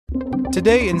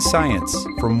Today in Science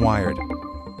from Wired.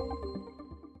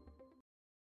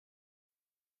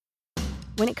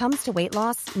 When it comes to weight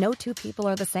loss, no two people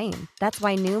are the same. That's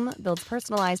why Noom builds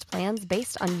personalized plans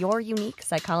based on your unique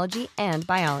psychology and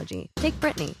biology. Take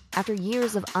Brittany. After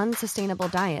years of unsustainable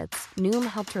diets, Noom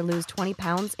helped her lose 20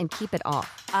 pounds and keep it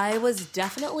off. I was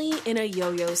definitely in a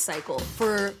yo-yo cycle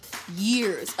for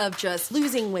years of just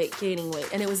losing weight, gaining weight,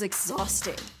 and it was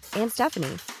exhausting. And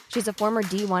Stephanie. She's a former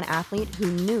D1 athlete who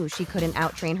knew she couldn't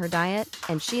outtrain her diet,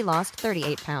 and she lost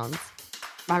 38 pounds.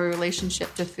 My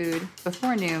relationship to food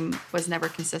before Noom was never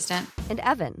consistent. And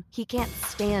Evan, he can't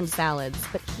stand salads,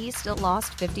 but he still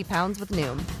lost 50 pounds with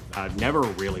Noom. I never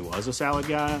really was a salad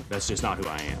guy. That's just not who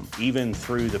I am. Even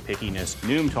through the pickiness,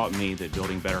 Noom taught me that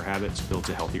building better habits builds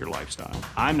a healthier lifestyle.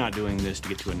 I'm not doing this to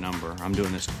get to a number. I'm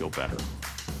doing this to feel better.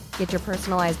 Get your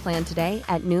personalized plan today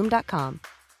at Noom.com.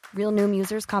 Real Noom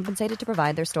users compensated to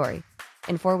provide their story.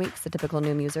 In 4 weeks, the typical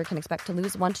Noom user can expect to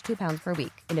lose 1 to 2 pounds per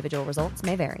week. Individual results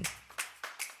may vary.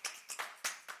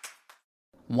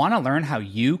 Want to learn how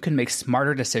you can make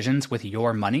smarter decisions with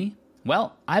your money?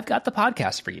 Well, I've got the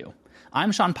podcast for you.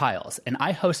 I'm Sean Piles, and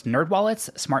I host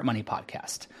NerdWallet's Smart Money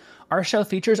Podcast. Our show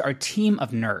features our team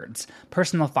of nerds,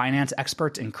 personal finance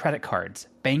experts in credit cards,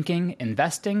 banking,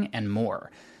 investing, and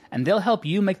more. And they'll help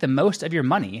you make the most of your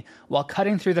money while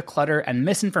cutting through the clutter and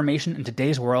misinformation in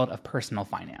today's world of personal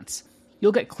finance.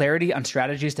 You'll get clarity on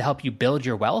strategies to help you build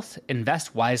your wealth,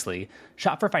 invest wisely,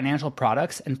 shop for financial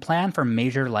products, and plan for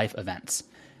major life events.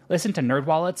 Listen to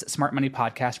NerdWallet's Smart Money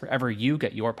Podcast wherever you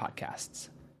get your podcasts.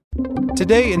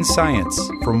 Today in Science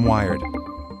from Wired.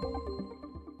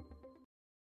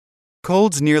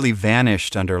 Colds nearly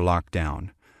vanished under lockdown.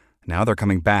 Now they're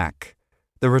coming back.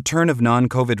 The return of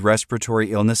non-COVID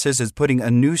respiratory illnesses is putting a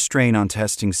new strain on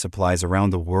testing supplies around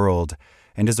the world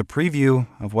and is a preview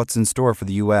of what's in store for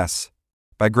the U.S.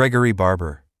 By Gregory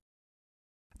Barber.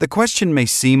 The question may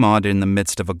seem odd in the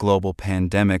midst of a global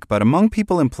pandemic, but among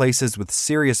people in places with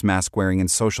serious mask-wearing and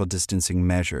social distancing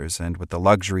measures and with the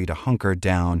luxury to hunker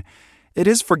down, it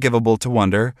is forgivable to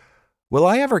wonder, will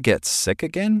I ever get sick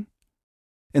again?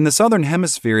 In the Southern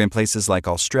Hemisphere, in places like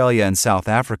Australia and South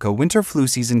Africa, winter flu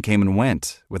season came and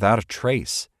went without a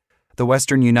trace. The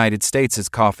Western United States is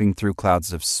coughing through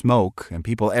clouds of smoke, and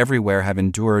people everywhere have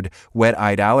endured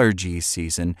wet-eyed allergy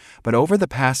season, but over the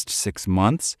past 6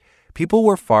 months, people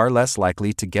were far less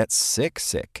likely to get sick,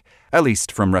 at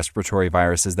least from respiratory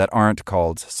viruses that aren't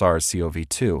called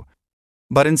SARS-CoV-2.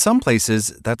 But in some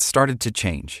places, that's started to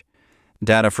change.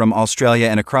 Data from Australia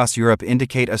and across Europe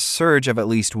indicate a surge of at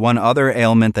least one other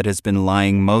ailment that has been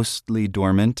lying mostly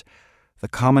dormant, the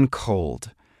common cold.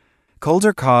 Colds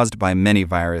are caused by many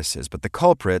viruses, but the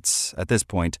culprits, at this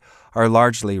point, are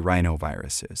largely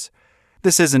rhinoviruses.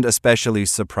 This isn't especially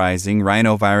surprising.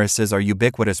 Rhinoviruses are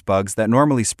ubiquitous bugs that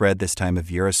normally spread this time of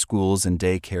year as schools and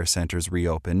daycare centers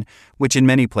reopen, which in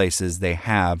many places they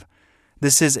have.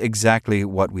 This is exactly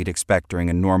what we'd expect during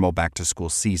a normal back-to-school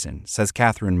season, says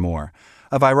Catherine Moore,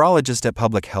 a virologist at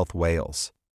Public Health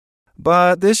Wales.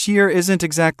 But this year isn't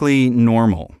exactly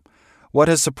normal. What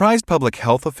has surprised public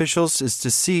health officials is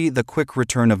to see the quick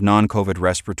return of non-COVID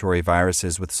respiratory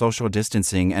viruses with social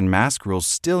distancing and mask rules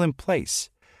still in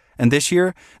place. And this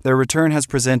year, their return has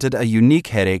presented a unique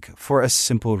headache for a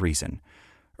simple reason.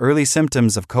 Early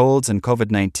symptoms of colds and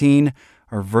COVID-19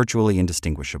 are virtually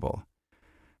indistinguishable.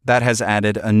 That has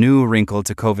added a new wrinkle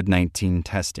to COVID-19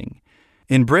 testing.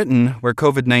 In Britain, where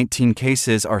COVID-19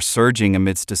 cases are surging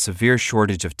amidst a severe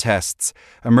shortage of tests,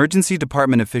 emergency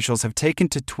department officials have taken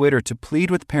to Twitter to plead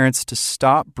with parents to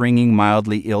stop bringing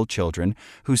mildly ill children,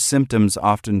 whose symptoms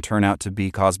often turn out to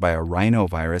be caused by a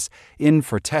rhinovirus, in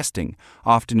for testing,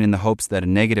 often in the hopes that a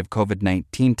negative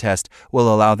COVID-19 test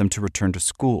will allow them to return to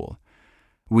school.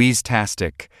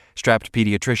 Wheeze-tastic, strapped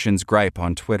pediatricians gripe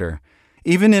on Twitter.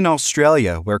 Even in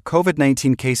Australia, where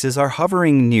COVID-19 cases are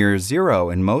hovering near zero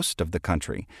in most of the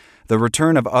country, the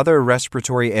return of other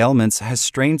respiratory ailments has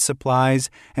strained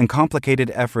supplies and complicated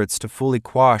efforts to fully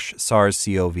quash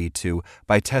SARS-CoV-2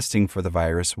 by testing for the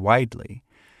virus widely.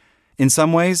 In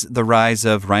some ways, the rise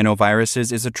of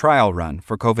rhinoviruses is a trial run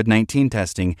for COVID-19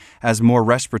 testing as more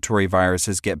respiratory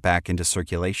viruses get back into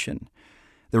circulation.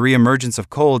 The reemergence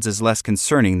of colds is less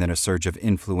concerning than a surge of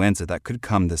influenza that could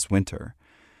come this winter.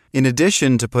 In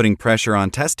addition to putting pressure on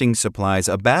testing supplies,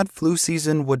 a bad flu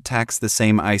season would tax the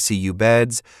same ICU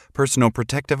beds, personal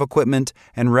protective equipment,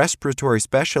 and respiratory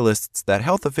specialists that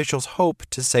health officials hope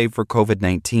to save for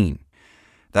COVID-19.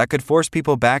 That could force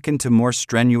people back into more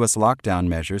strenuous lockdown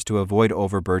measures to avoid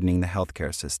overburdening the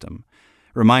healthcare system.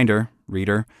 Reminder,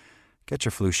 reader, get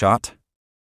your flu shot.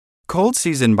 Cold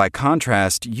season, by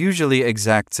contrast, usually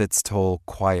exacts its toll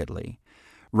quietly.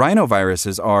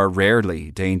 Rhinoviruses are rarely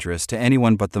dangerous to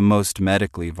anyone but the most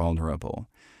medically vulnerable.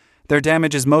 Their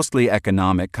damage is mostly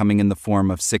economic, coming in the form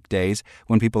of sick days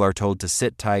when people are told to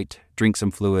sit tight, drink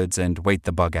some fluids, and wait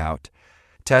the bug out.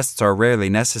 Tests are rarely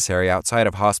necessary outside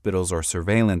of hospitals or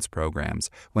surveillance programs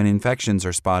when infections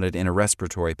are spotted in a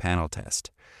respiratory panel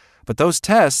test. But those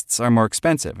tests are more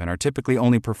expensive and are typically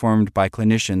only performed by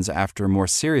clinicians after more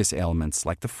serious ailments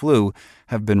like the flu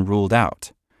have been ruled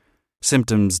out.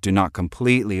 Symptoms do not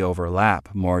completely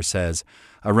overlap, Moore says.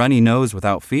 A runny nose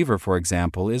without fever, for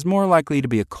example, is more likely to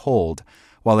be a cold,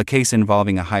 while a case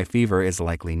involving a high fever is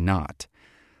likely not.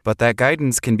 But that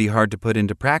guidance can be hard to put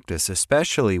into practice,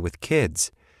 especially with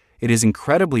kids. It is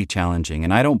incredibly challenging,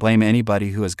 and I don't blame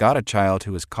anybody who has got a child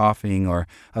who is coughing or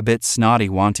a bit snotty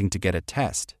wanting to get a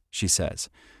test, she says.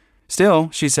 Still,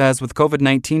 she says, with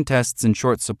COVID-19 tests in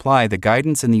short supply, the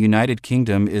guidance in the United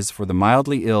Kingdom is for the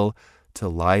mildly ill to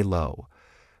lie low.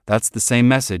 That's the same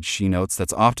message, she notes,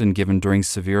 that's often given during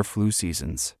severe flu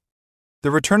seasons.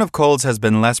 The return of colds has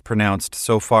been less pronounced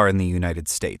so far in the United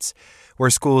States, where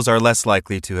schools are less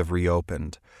likely to have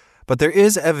reopened. But there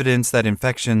is evidence that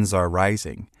infections are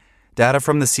rising. Data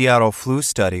from the Seattle flu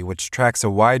study, which tracks a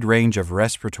wide range of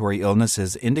respiratory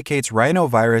illnesses, indicates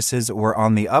rhinoviruses were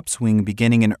on the upswing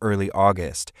beginning in early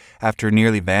August, after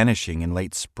nearly vanishing in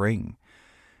late spring.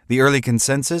 The early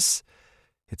consensus?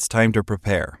 It's time to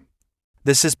prepare.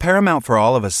 This is paramount for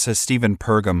all of us, says Stephen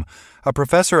Pergam, a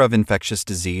professor of infectious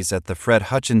disease at the Fred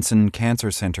Hutchinson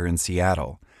Cancer Center in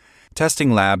Seattle.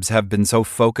 Testing labs have been so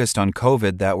focused on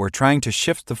COVID that we're trying to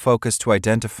shift the focus to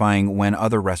identifying when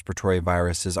other respiratory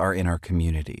viruses are in our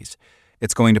communities.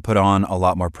 It's going to put on a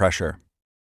lot more pressure.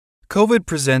 COVID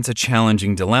presents a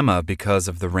challenging dilemma because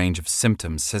of the range of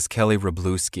symptoms, says Kelly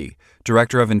Wroblewski,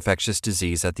 Director of Infectious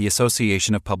Disease at the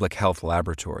Association of Public Health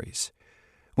Laboratories.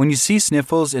 When you see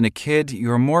sniffles in a kid,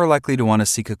 you're more likely to want to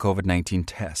seek a COVID-19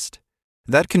 test.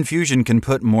 That confusion can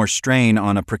put more strain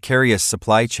on a precarious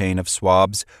supply chain of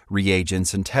swabs,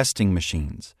 reagents, and testing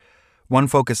machines. One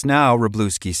focus now,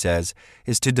 Wroblewski says,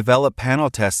 is to develop panel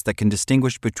tests that can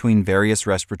distinguish between various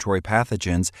respiratory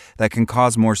pathogens that can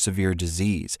cause more severe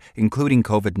disease, including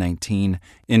COVID-19,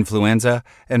 influenza,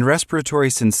 and respiratory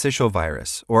syncytial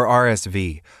virus, or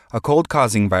RSV, a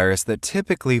cold-causing virus that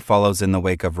typically follows in the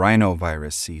wake of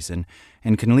rhinovirus season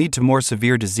and can lead to more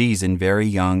severe disease in very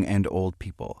young and old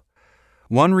people.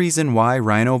 One reason why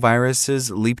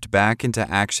rhinoviruses leaped back into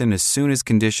action as soon as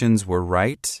conditions were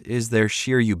right is their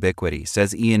sheer ubiquity,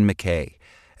 says Ian McKay,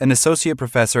 an associate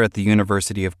professor at the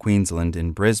University of Queensland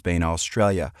in Brisbane,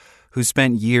 Australia, who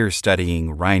spent years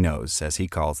studying rhinos, as he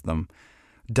calls them.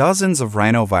 Dozens of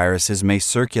rhinoviruses may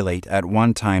circulate at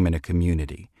one time in a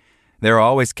community. They're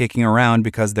always kicking around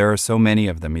because there are so many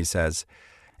of them, he says.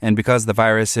 And because the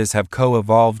viruses have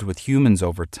co-evolved with humans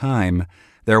over time,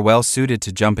 they're well suited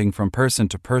to jumping from person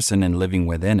to person and living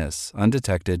within us,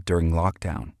 undetected during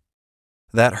lockdown.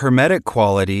 That hermetic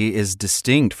quality is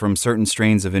distinct from certain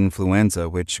strains of influenza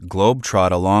which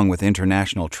globetrot along with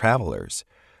international travelers.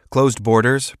 Closed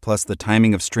borders, plus the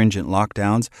timing of stringent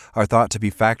lockdowns, are thought to be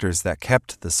factors that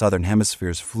kept the Southern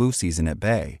Hemisphere's flu season at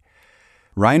bay.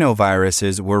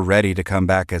 Rhinoviruses were ready to come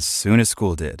back as soon as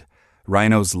school did.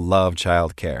 Rhinos love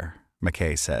childcare,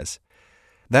 McKay says.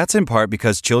 That's in part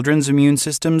because children's immune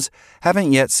systems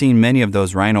haven't yet seen many of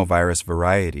those rhinovirus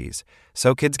varieties,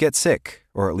 so kids get sick,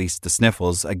 or at least the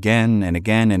sniffles, again and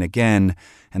again and again,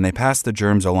 and they pass the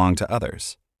germs along to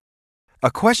others.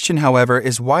 A question, however,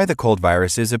 is why the cold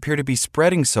viruses appear to be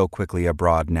spreading so quickly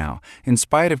abroad now, in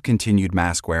spite of continued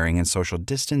mask wearing and social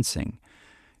distancing.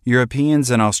 Europeans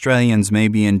and Australians may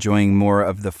be enjoying more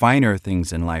of the finer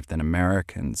things in life than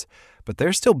Americans, but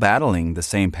they're still battling the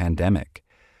same pandemic.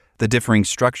 The differing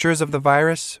structures of the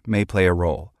virus may play a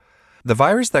role. The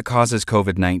virus that causes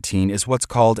COVID-19 is what's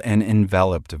called an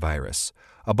enveloped virus,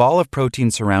 a ball of protein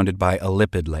surrounded by a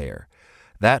lipid layer.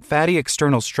 That fatty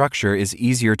external structure is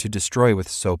easier to destroy with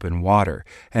soap and water,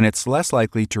 and it's less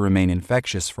likely to remain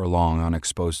infectious for long on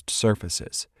exposed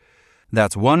surfaces.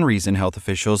 That's one reason health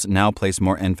officials now place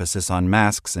more emphasis on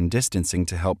masks and distancing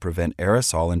to help prevent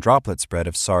aerosol and droplet spread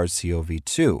of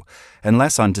SARS-CoV-2, and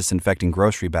less on disinfecting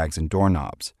grocery bags and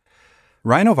doorknobs.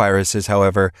 Rhinoviruses,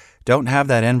 however, don't have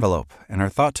that envelope and are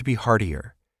thought to be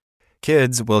hardier.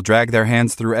 Kids will drag their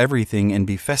hands through everything and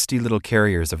be festy little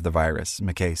carriers of the virus,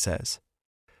 McKay says.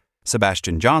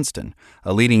 Sebastian Johnston,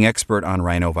 a leading expert on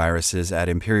rhinoviruses at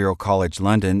Imperial College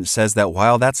London, says that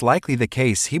while that's likely the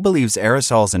case, he believes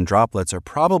aerosols and droplets are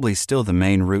probably still the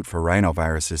main route for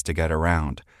rhinoviruses to get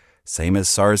around, same as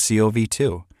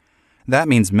SARS-CoV-2. That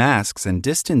means masks and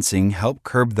distancing help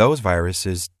curb those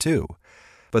viruses, too.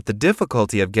 But the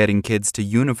difficulty of getting kids to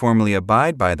uniformly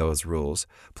abide by those rules,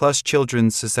 plus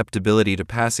children's susceptibility to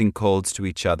passing colds to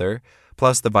each other,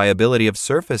 plus the viability of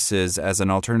surfaces as an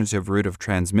alternative route of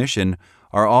transmission,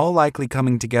 are all likely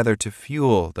coming together to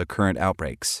fuel the current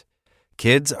outbreaks.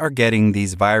 Kids are getting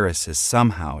these viruses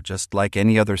somehow, just like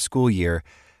any other school year,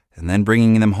 and then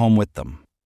bringing them home with them.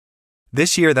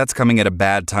 This year, that's coming at a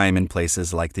bad time in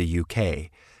places like the UK.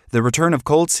 The return of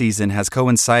cold season has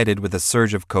coincided with a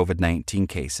surge of COVID-19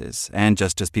 cases, and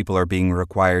just as people are being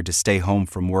required to stay home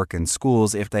from work and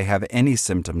schools if they have any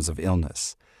symptoms of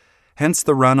illness. Hence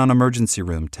the run on emergency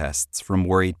room tests from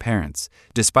worried parents,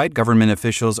 despite government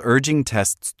officials urging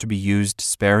tests to be used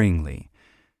sparingly.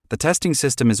 The testing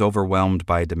system is overwhelmed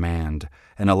by demand,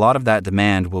 and a lot of that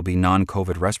demand will be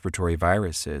non-COVID respiratory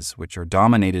viruses, which are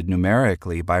dominated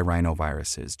numerically by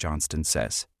rhinoviruses, Johnston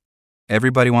says.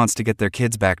 Everybody wants to get their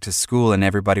kids back to school, and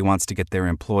everybody wants to get their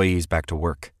employees back to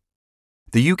work.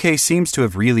 The UK seems to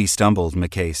have really stumbled,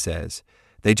 McKay says.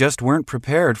 They just weren't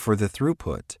prepared for the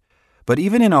throughput. But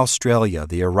even in Australia,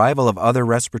 the arrival of other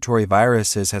respiratory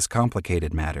viruses has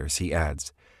complicated matters, he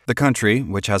adds. The country,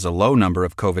 which has a low number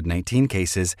of COVID-19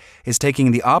 cases, is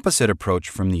taking the opposite approach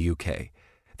from the UK.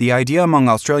 The idea among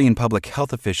Australian public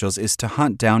health officials is to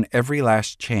hunt down every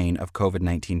last chain of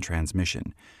COVID-19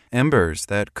 transmission. Embers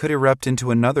that could erupt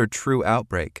into another true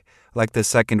outbreak, like the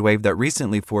second wave that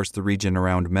recently forced the region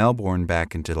around Melbourne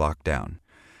back into lockdown.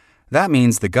 That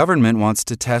means the government wants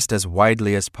to test as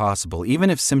widely as possible, even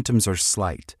if symptoms are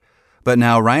slight. But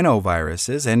now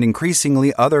rhinoviruses and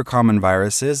increasingly other common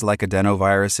viruses like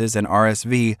adenoviruses and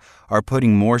RSV are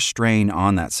putting more strain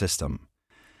on that system.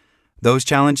 Those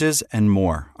challenges and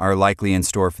more are likely in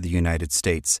store for the United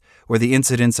States, where the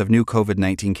incidence of new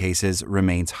COVID-19 cases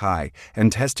remains high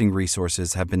and testing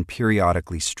resources have been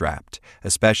periodically strapped,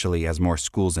 especially as more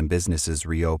schools and businesses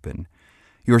reopen.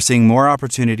 You're seeing more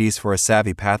opportunities for a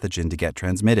savvy pathogen to get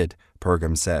transmitted,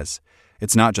 Pergam says.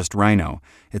 It's not just rhino.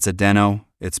 It's adeno,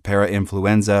 it's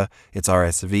parainfluenza, it's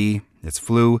RSV, it's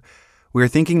flu. We're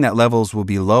thinking that levels will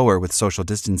be lower with social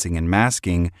distancing and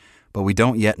masking, but we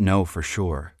don't yet know for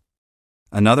sure.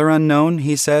 Another unknown,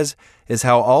 he says, is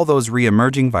how all those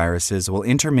re-emerging viruses will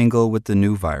intermingle with the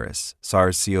new virus,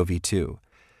 SARS-CoV-2.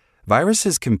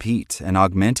 Viruses compete and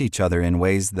augment each other in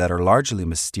ways that are largely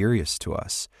mysterious to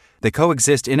us. They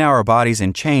coexist in our bodies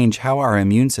and change how our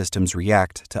immune systems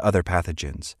react to other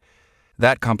pathogens.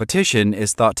 That competition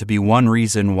is thought to be one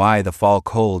reason why the fall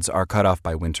colds are cut off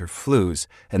by winter flus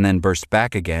and then burst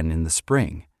back again in the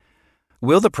spring.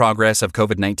 Will the progress of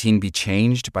COVID-19 be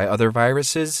changed by other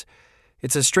viruses?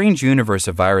 It's a strange universe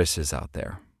of viruses out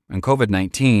there, and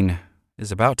COVID-19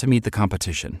 is about to meet the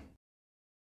competition.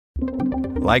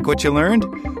 Like what you learned?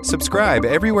 Subscribe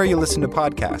everywhere you listen to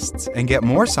podcasts and get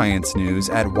more science news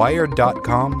at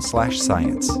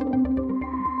wired.com/science.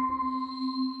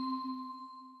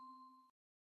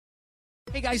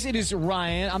 Hey guys, it is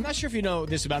Ryan. I'm not sure if you know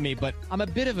this about me, but I'm a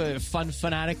bit of a fun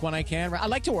fanatic when I can. I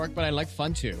like to work, but I like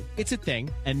fun too. It's a thing.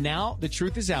 And now the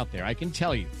truth is out there. I can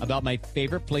tell you about my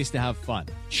favorite place to have fun.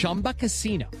 Chumba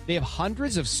Casino. They have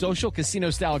hundreds of social casino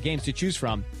style games to choose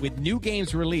from with new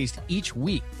games released each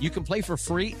week. You can play for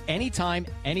free anytime,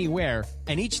 anywhere.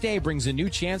 And each day brings a new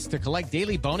chance to collect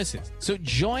daily bonuses. So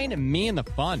join me in the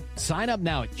fun. Sign up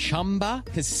now at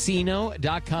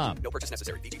ChumbaCasino.com. No purchase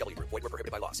necessary. VGW Group. Void where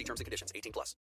prohibited by law. See terms and conditions. 18+.